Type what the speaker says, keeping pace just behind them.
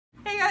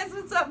guys,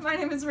 what's up? My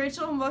name is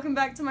Rachel and welcome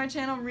back to my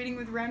channel, Reading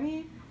with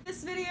Remy.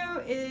 This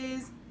video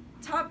is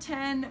top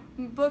 10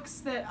 books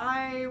that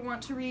I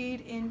want to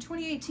read in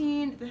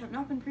 2018 that have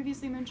not been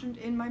previously mentioned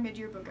in my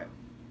mid-year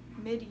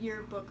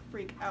book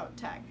freak out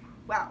tag.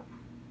 Wow,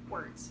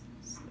 words.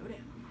 Slow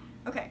down.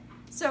 Okay,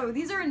 so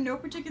these are in no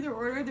particular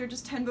order. They're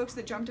just 10 books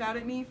that jumped out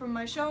at me from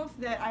my shelf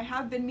that I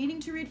have been meaning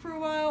to read for a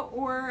while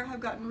or have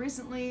gotten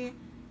recently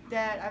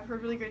that I've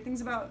heard really great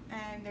things about,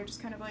 and they're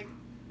just kind of like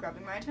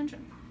grabbing my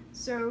attention.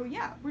 So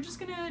yeah, we're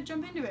just gonna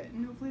jump into it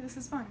and hopefully this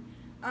is fun.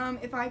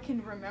 If I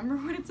can remember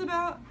what it's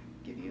about,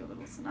 give you a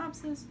little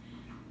synopsis.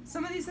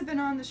 Some of these have been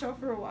on the shelf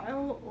for a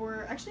while,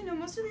 or actually no,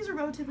 most of these are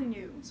relatively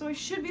new, so I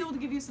should be able to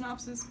give you a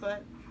synopsis,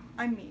 but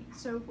I'm me,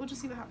 so we'll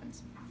just see what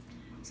happens.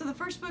 So the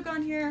first book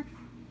on here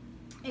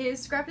is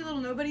Scrappy Little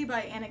Nobody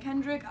by Anna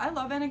Kendrick. I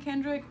love Anna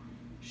Kendrick.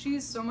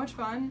 She's so much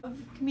fun. I love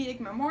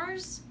comedic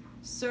memoirs,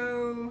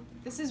 so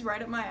this is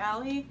right up my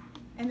alley.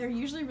 And they're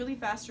usually really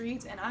fast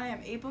reads, and I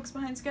am 8 books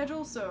behind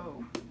schedule,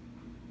 so...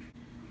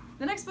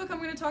 The next book I'm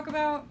going to talk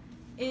about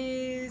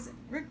is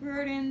Rick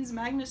Riordan's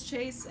Magnus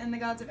Chase and the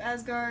Gods of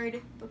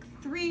Asgard, Book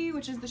 3,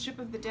 which is The Ship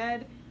of the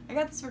Dead. I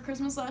got this for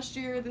Christmas last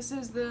year. This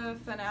is the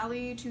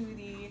finale to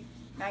the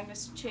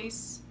Magnus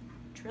Chase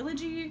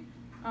trilogy.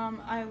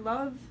 I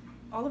love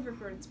all of Rick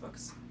Riordan's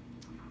books.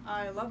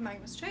 I love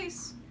Magnus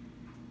Chase,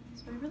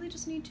 so I really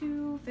just need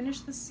to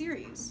finish this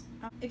series.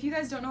 If you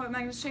guys don't know what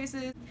Magnus Chase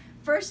is,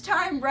 first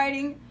time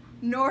writing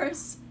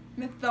Norse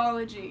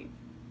mythology.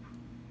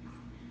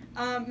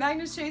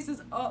 Magnus Chase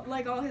is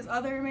like all his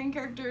other main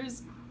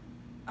characters,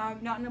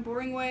 not in a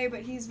boring way,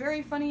 but he's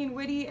very funny and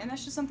witty, and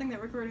that's just something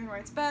that Rick Riordan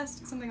writes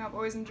best, something I've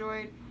always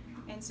enjoyed,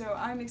 and so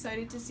I'm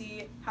excited to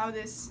see how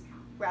this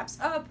wraps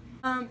up.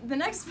 The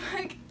next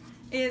book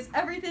is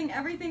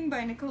Everything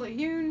by Nicola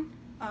Yoon.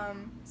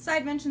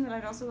 Side mention that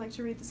I'd also like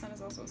to read The Sun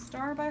Is Also a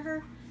Star by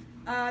her.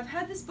 I've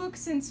had this book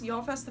since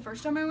Y'all Fest the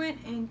first time I went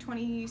in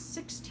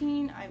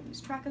 2016. I lose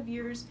track of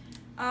years.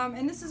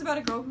 And this is about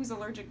a girl who's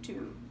allergic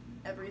to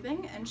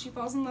everything, and she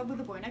falls in love with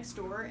the boy next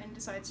door and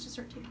decides to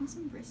start taking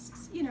some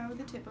risks. You know,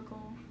 the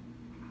typical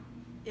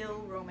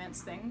ill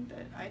romance thing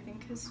that I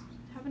think has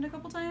happened a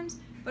couple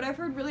times. But I've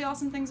heard really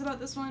awesome things about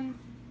this one,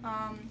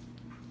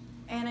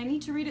 and I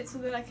need to read it so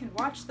that I can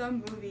watch the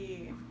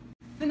movie.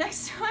 The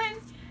next one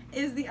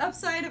is The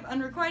Upside of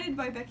Unrequited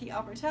by Becky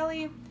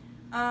Albertelli.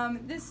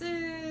 This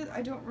is,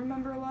 I don't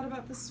remember a lot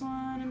about this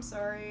one, I'm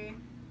sorry.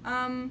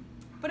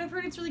 But I've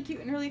heard it's really cute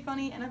and really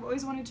funny, and I've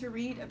always wanted to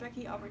read a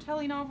Becky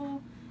Albertelli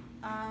novel.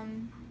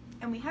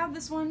 And we have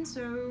this one,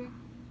 so...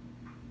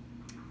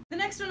 The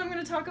next one I'm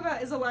going to talk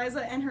about is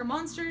Eliza and Her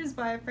Monsters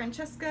by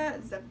Francesca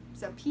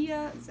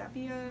Zappia.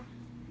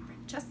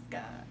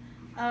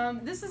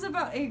 This is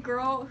about a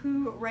girl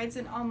who writes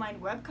an online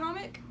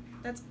webcomic.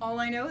 That's all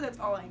I know, that's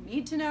all I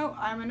need to know.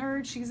 I'm a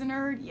nerd, she's a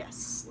nerd,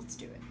 yes, let's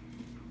do it.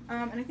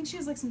 And I think she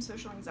has like some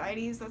social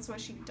anxieties, that's why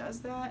she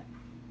does that,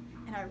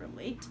 and I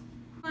relate.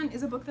 This one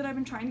is a book that I've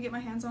been trying to get my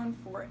hands on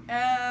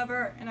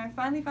forever, and I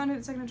finally found it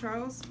at Second &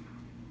 Charles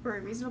for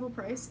a reasonable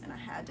price, and I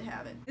had to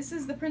have it. This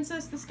is The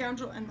Princess, the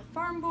Scoundrel, and the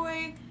Farm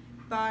Boy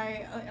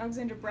by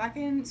Alexandra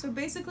Bracken. So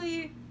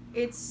basically,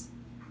 it's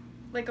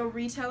like a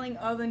retelling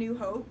of A New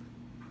Hope.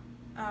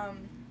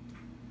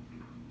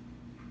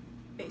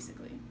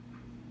 Basically.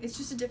 It's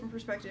just a different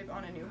perspective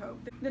on A New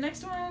Hope. The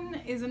next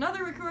one is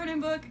another Rick Riordan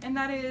book, and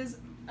that is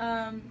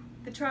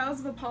The Trials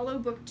of Apollo,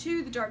 Book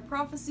 2, The Dark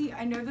Prophecy.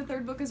 I know the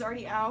third book is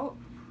already out.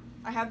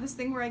 I have this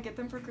thing where I get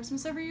them for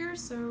Christmas every year,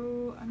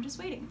 so I'm just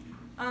waiting.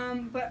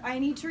 But I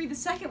need to read the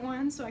second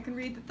one so I can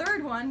read the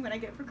third one when I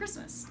get it for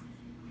Christmas.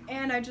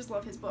 And I just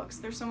love his books.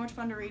 They're so much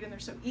fun to read and they're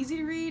so easy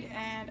to read,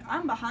 and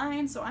I'm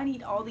behind, so I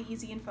need all the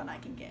easy and fun I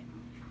can get.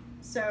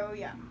 So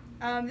yeah.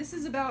 This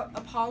is about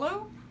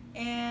Apollo,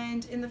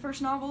 and in the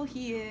first novel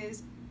he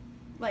is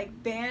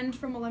like banned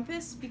from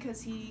Olympus because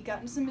he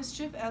got into some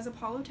mischief, as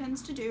Apollo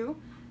tends to do,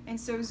 and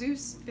so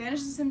Zeus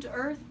banishes him to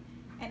Earth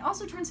and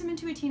also turns him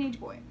into a teenage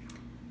boy.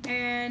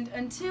 And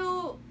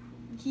until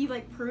he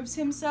like proves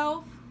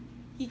himself,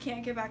 he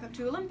can't get back up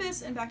to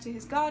Olympus and back to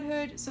his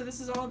godhood, so this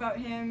is all about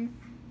him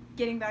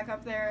getting back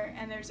up there,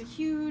 and there's a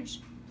huge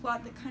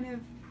plot that kind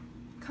of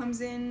comes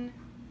in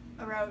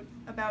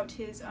about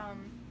his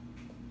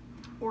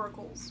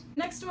oracles.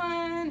 Next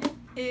one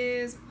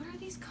is, what are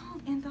these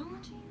called?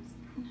 Anthologies?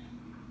 No.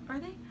 Are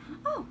they?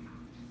 Oh!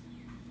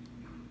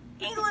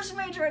 English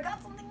major! I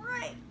got something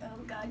right! Oh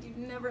god, you'd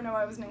never know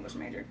I was an English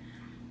major.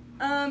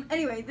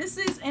 Anyway, this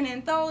is an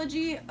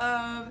anthology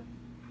of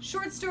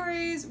short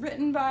stories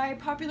written by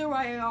popular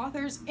YA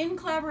authors in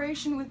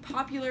collaboration with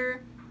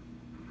popular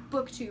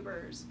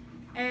booktubers.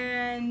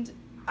 And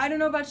I don't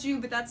know about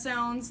you, but that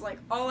sounds like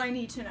all I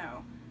need to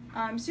know.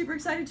 I'm super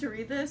excited to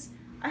read this.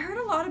 I heard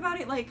a lot about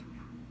it like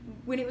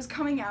when it was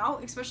coming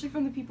out, especially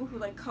from the people who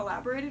like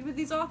collaborated with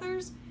these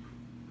authors,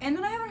 and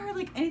then I haven't heard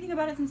like anything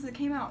about it since it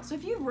came out. So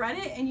if you've read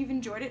it and you've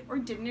enjoyed it or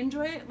didn't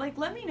enjoy it, like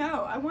let me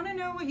know. I want to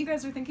know what you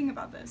guys are thinking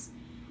about this,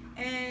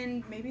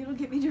 and maybe it'll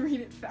get me to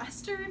read it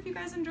faster if you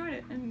guys enjoyed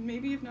it, and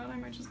maybe if not I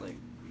might just like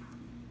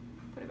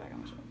put it back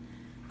on the shelf.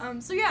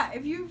 So yeah,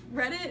 if you've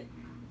read it,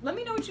 let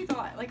me know what you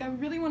thought. Like, I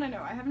really want to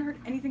know. I haven't heard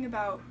anything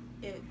about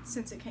it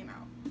since it came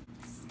out.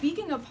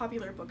 Speaking of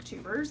popular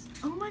booktubers,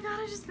 oh my god,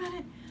 I just read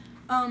it.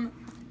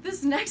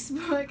 This next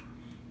book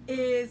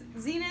is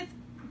Zenith,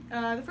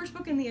 the first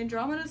book in the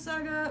Andromeda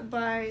Saga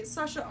by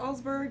Sasha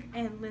Alsberg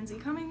and Lindsay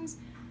Cummings.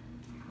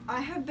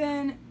 I have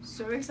been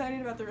so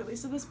excited about the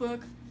release of this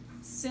book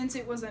since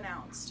it was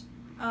announced.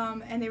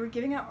 And they were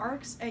giving out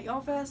ARCs at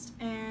YALLFest,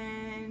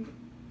 and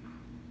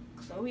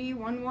Chloe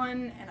won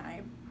one, and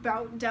I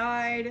about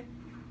died.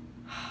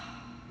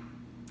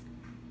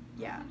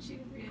 Yeah. She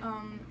didn't read it.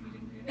 You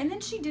didn't read it? And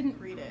then she didn't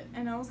read it,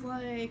 and I was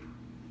like,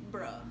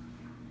 bruh.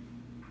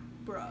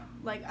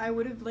 Like, I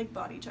would have, like,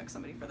 body checked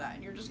somebody for that,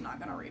 and you're just not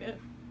gonna read it.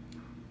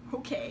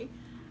 Okay.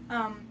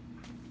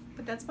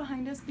 But that's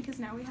behind us because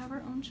now we have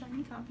our own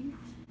shiny copy.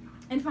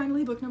 And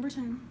finally, book number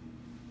 10,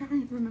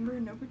 remember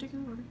in no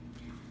particular order,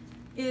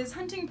 is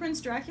Hunting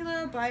Prince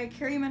Dracula by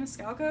Carrie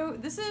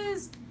Maniscalco. This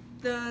is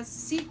the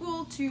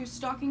sequel to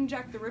Stalking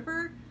Jack the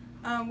Ripper,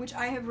 which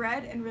I have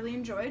read and really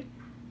enjoyed.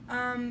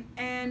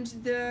 And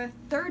the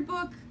third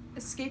book,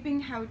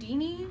 Escaping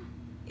Houdini,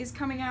 is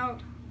coming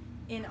out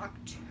in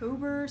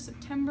October,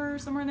 September,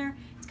 somewhere in there.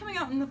 It's coming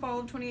out in the fall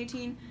of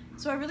 2018,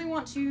 so I really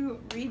want to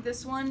read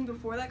this one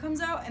before that comes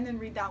out, and then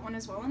read that one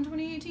as well in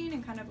 2018,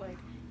 and kind of like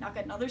knock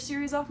another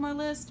series off my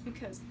list,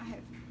 because I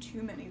have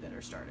too many that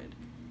are started.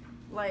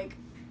 Like,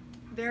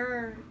 there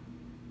are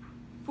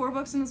 4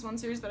 books in this one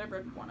series that I've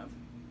read 1 of.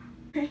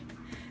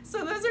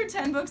 So those are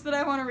 10 books that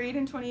I want to read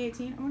in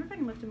 2018. I wonder if I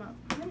can lift them up.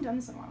 I haven't done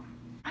this in a while.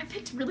 I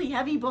picked really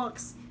heavy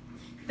books.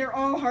 They're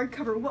all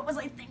hardcover. What was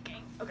I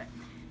thinking? Okay.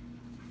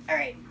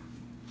 Alright.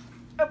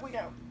 Up we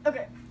go.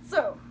 Okay,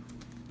 so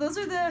those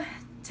are the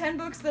 10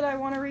 books that I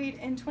want to read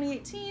in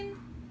 2018.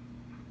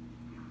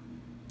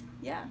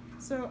 Yeah,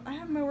 so I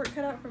have my work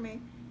cut out for me.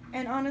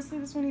 And honestly,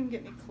 this won't even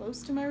get me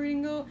close to my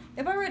reading goal.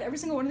 If I read every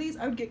single one of these,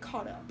 I would get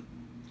caught up.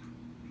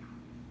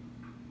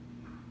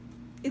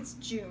 It's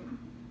June.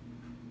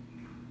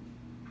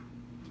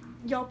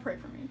 Y'all pray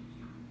for me.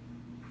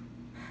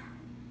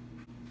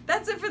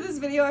 That's it for this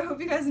video. I hope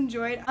you guys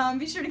enjoyed.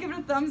 Be sure to give it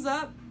a thumbs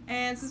up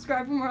and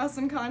subscribe for more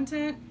awesome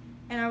content.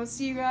 And I will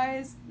see you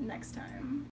guys next time.